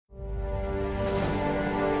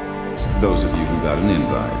those of you who got an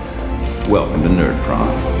invite, welcome to Nerd Prom.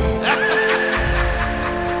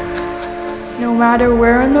 No matter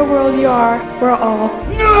where in the world you are, we're all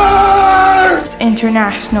Nerds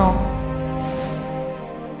International.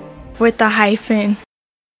 With the hyphen.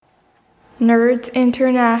 Nerds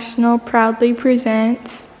International proudly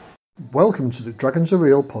presents... Welcome to the Dragons Are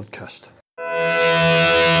Real podcast.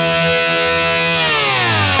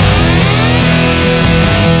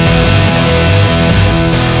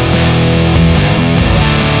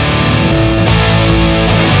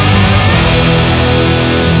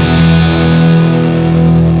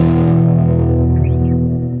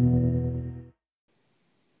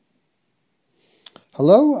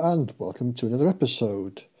 Hello and welcome to another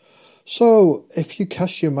episode. So, if you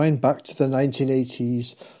cast your mind back to the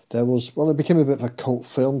 1980s, there was, it became a bit of a cult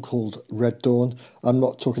film called Red Dawn. I'm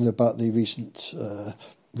not talking about the recent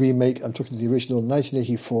remake, I'm talking the original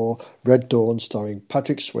 1984 Red Dawn starring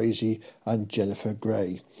Patrick Swayze and Jennifer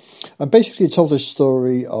Grey. And basically it told the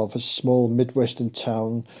story of a small Midwestern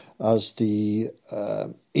town as the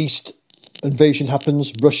East invasion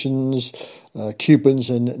happens. Russians, Cubans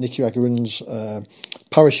and Nicaraguans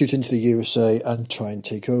parachute into the USA and try and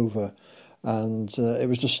take over. And it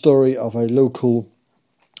was the story of a local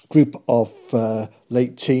group of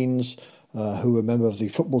late teens who were members of the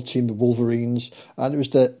football team, the Wolverines, and it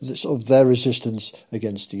was their resistance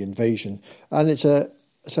against the invasion. And it's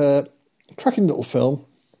a cracking little film.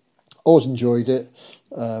 Always enjoyed it.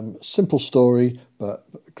 Simple story, but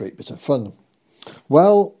a great bit of fun.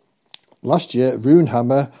 Well, last year,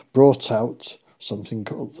 Runehammer brought out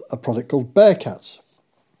a product called Bearcats.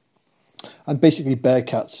 And basically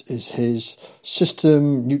Bearcats is his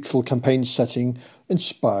system-neutral campaign setting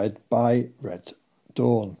inspired by Red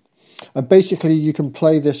Dawn. And basically you can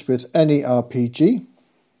play this with any RPG.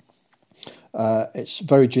 It's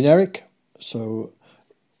very generic, so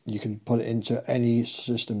you can put it into any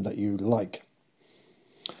system that you like.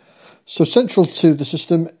 So central to the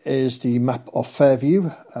system is the map of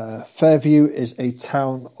Fairview. Fairview is a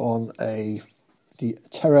town on the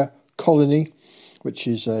Terra colony, which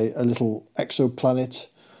is a little exoplanet,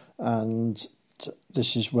 and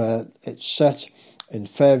this is where it's set in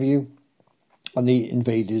Fairview, and the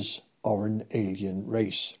invaders are an alien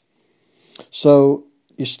race. So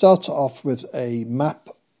you start off with a map,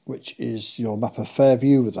 which is your map of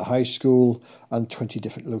Fairview with a high school and 20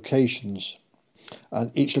 different locations.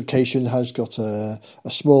 And each location has got a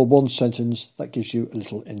small one sentence that gives you a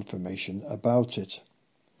little information about it.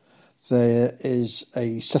 There is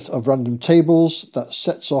a set of random tables that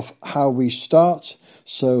sets off how we start.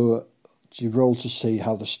 So you roll to see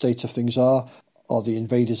how the state of things are. Are the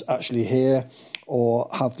invaders actually here, or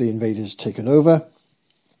have the invaders taken over?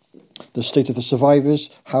 The state of the survivors,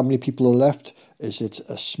 how many people are left? Is it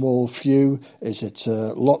a small few? Is it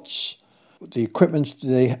lots? The equipment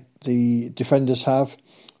the defenders have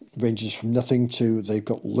ranges from nothing to they've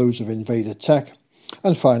got loads of invader tech.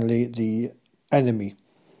 And finally, the enemy.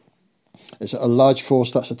 Is it a large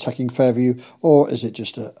force that's attacking Fairview, or is it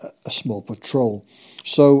just a small patrol?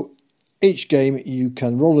 So each game you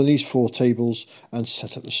can roll on these four tables and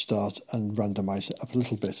set at the start and randomise it up a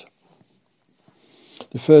little bit.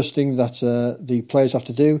 The first thing that the players have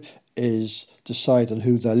to do is decide on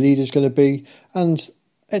who their leader is going to be, and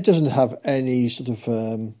it doesn't have any sort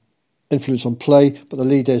of influence on play, but the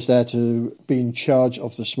leader is there to be in charge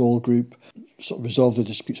of the small group, sort of resolve the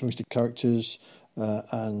disputes amongst the characters,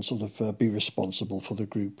 and sort of be responsible for the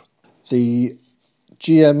group. The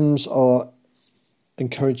GMs are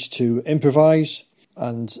encouraged to improvise,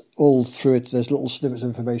 and all through it there's little snippets of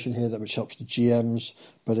information here which helps the GMs,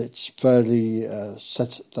 but it's fairly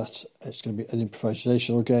set that it's going to be an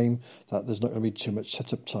improvisational game, that there's not going to be too much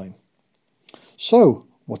setup time. So,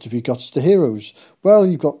 what have you got as the heroes? Well,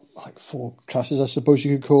 you've got like four classes, I suppose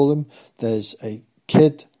you could call them. There's a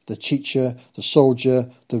kid, the teacher, the soldier,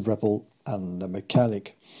 the rebel, and the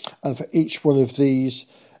mechanic. And for each one of these,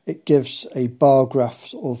 it gives a bar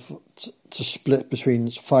graph to split between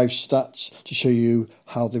 5 stats to show you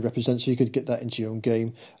how they represent. So you could get that into your own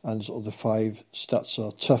game. And sort of the 5 stats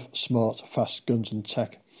are tough, smart, fast, guns, and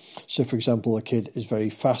tech. So, for example, a kid is very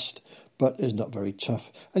fast, but is not very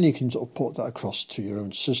tough. And you can sort of port that across to your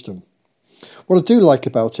own system. What I do like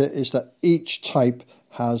about it is that each type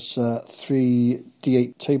has 3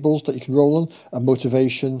 D8 tables that you can roll on, a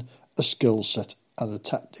motivation, a skill set, and the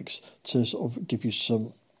tactics to sort of give you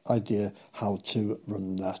some idea how to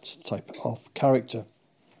run that type of character.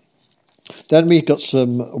 Then we've got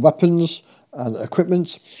some weapons and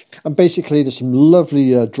equipment. And basically there's some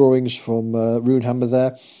lovely drawings from Runehammer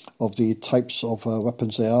there of the types of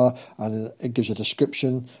weapons they are, and it gives a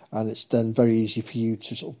description, and it's then very easy for you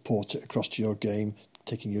to sort of port it across to your game,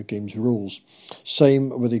 taking your game's rules. Same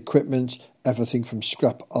with equipment, everything from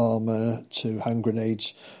scrap armour to hand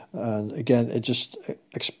grenades, and again it just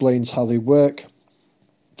explains how they work.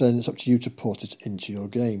 Then it's up to you to port it into your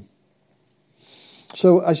game.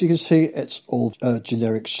 So as you can see, it's all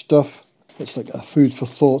generic stuff. It's like a food for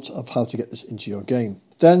thought of how to get this into your game.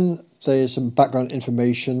 Then there's some background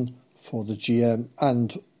information for the GM,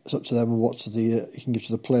 and it's up to them what you can give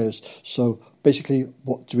to the players. So basically,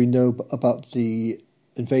 what do we know about the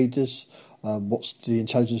invaders? What's the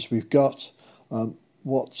intelligence we've got?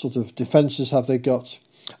 What sort of defences have they got?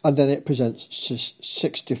 And then it presents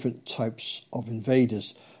 6 different types of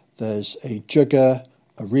invaders. There's a Jugger,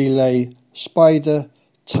 a Relay, Spider,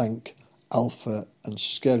 Tank, Alpha and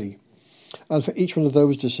Skelly. And for each one of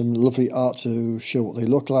those there's some lovely art to show what they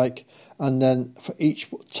look like, and then for each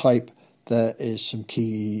type there is some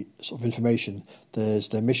key sort of information. There's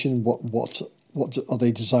their mission, what are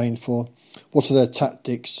they designed for, what are their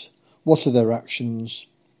tactics, what are their actions,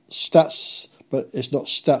 stats, but it's not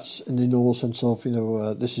stats in the normal sense of,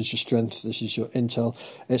 this is your strength, this is your intel.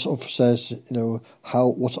 It sort of says,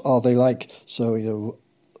 what are they like? So,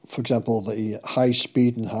 for example, the high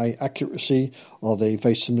speed and high accuracy, are they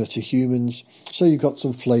very similar to humans? So you've got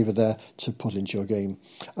some flavour there to put into your game.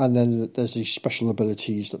 And then there's the special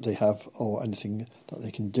abilities that they have or anything that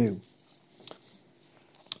they can do.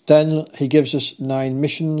 Then he gives us 9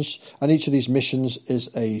 missions, and each of these missions is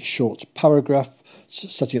a short paragraph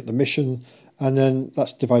setting up the mission, and then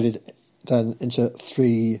that's divided then into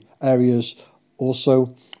 3 areas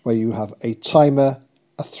also, where you have a timer,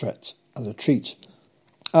 a threat and a treat.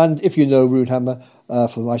 And if you know Runehammer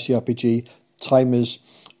from ICRPG, timers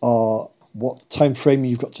are what time frame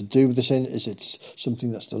you've got to do this in. Is it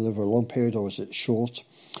something that's done over a long period, or is it short?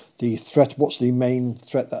 The threat, what's the main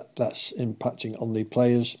threat that's impacting on the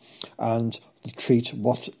players? And the treat,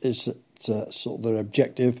 what is it, sort of their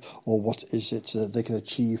objective, or what is it they can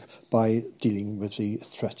achieve by dealing with the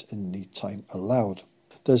threat in the time allowed?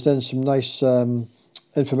 There's then some nice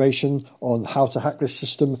information on how to hack this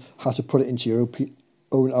system, how to put it into your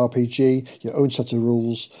own RPG, your own set of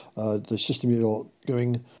rules. The system you're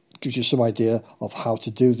going gives you some idea of how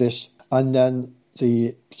to do this. And then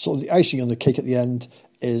the sort of the icing on the cake at the end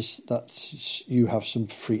is that you have some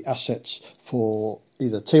free assets for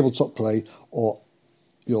either tabletop play or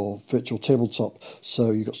your virtual tabletop.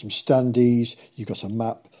 So you've got some standees, you've got a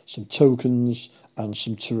map, some tokens and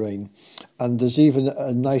some terrain. And there's even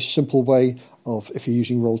a nice simple way of, if you're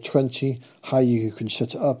using Roll20, how you can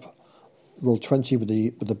set it up. Roll20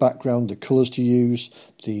 with the background, the colours to use,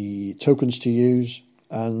 the tokens to use,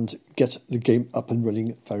 and get the game up and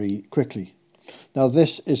running very quickly. Now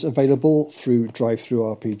this is available through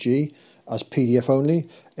DriveThruRPG as PDF only.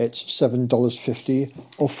 It's $7.50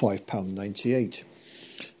 or £5.98.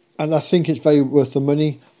 And I think it's very worth the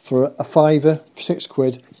money. For a £5,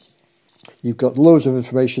 £6. You've got loads of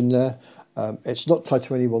information there. It's not tied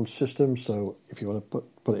to any one system, so if you want to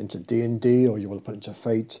put it into D&D, or you want to put it into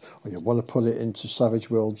Fate, or you want to put it into Savage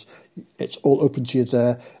Worlds, it's all open to you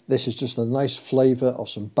there. This is just a nice flavour of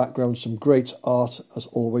some background, some great art, as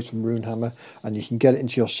always, from Runehammer, and you can get it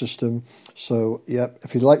into your system. So, yeah,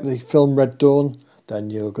 if you like the film Red Dawn, then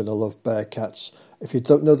you're going to love Bearcats. If you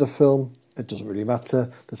don't know the film, it doesn't really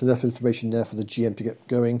matter. There's enough information there for the GM to get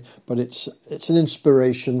going, but it's an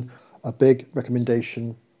inspiration, a big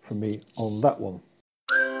recommendation from me on that one.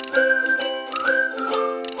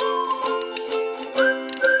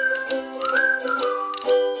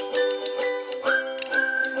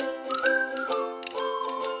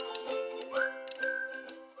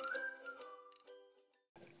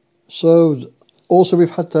 So also we've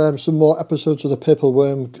had some more episodes of the Purple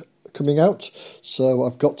Worm coming out. So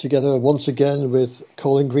I've got together once again with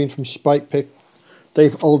Colin Green from Spike Pick,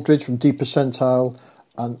 Dave Aldridge from D Percentile,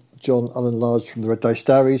 and John Allen Large from the Red Dice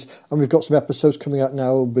Diaries, and we've got some episodes coming out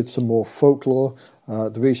now with some more folklore.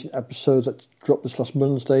 The recent episode that dropped this last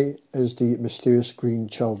Monday is the Mysterious Green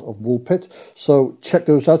Child of Woolpit, so check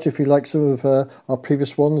those out if you like some of our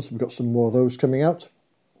previous ones. We've got some more of those coming out.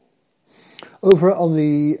 Over on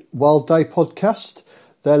the Wild Die podcast,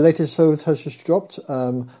 their latest episode has just dropped.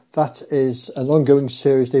 That is an ongoing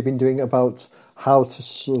series they've been doing about how to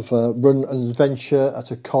sort of run an adventure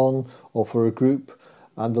at a con or for a group.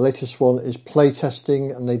 And the latest one is play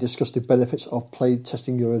testing, and they discuss the benefits of play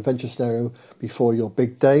testing your adventure scenario before your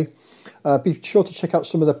big day. Be sure to check out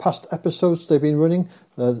some of the past episodes they've been running.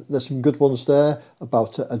 There's some good ones there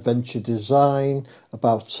about adventure design,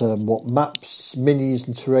 about what maps, minis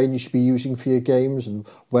and terrain you should be using for your games and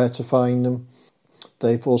where to find them.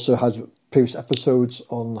 They've also had previous episodes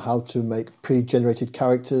on how to make pre-generated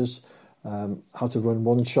characters, how to run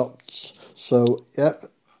one-shots. So,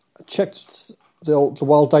 check the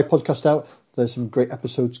Wild Die podcast out. There's some great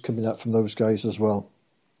episodes coming out from those guys as well.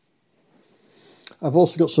 I've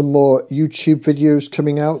also got some more YouTube videos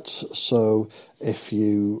coming out, so if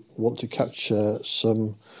you want to catch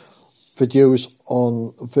some videos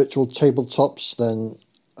on virtual tabletops, then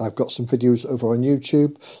I've got some videos over on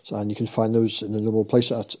YouTube, and you can find those in a normal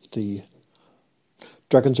place at the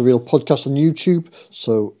Dragons Are Real podcast on YouTube.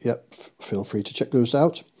 So, feel free to check those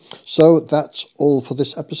out. So that's all for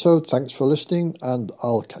this episode. Thanks for listening, and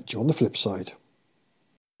I'll catch you on the flip side.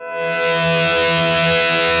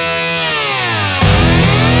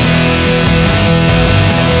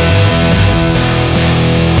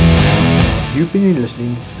 You've been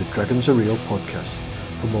listening to the Dragons Are Real podcast.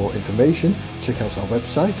 For more information, check out our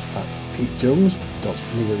website at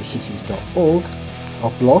petejones.neocities.org,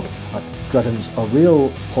 our blog at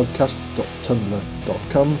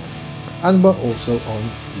dragonsarealpodcast.tumblr.com, and we're also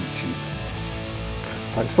on YouTube.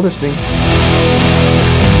 Thanks for listening.